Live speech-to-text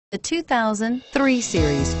The 2003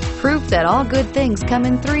 Series. Proof that all good things come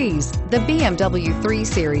in threes. The BMW 3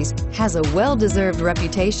 Series has a well-deserved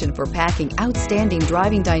reputation for packing outstanding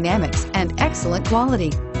driving dynamics and excellent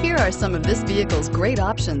quality. Here are some of this vehicle's great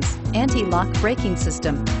options: anti-lock braking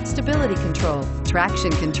system, stability control,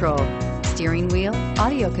 traction control, steering wheel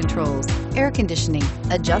audio controls, air conditioning,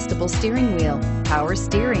 adjustable steering wheel, power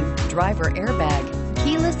steering, driver airbag,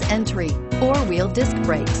 keyless entry, four-wheel disc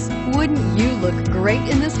brakes. Wouldn't you look great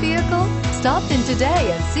in this vehicle? Stop in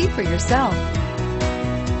today and see for yourself.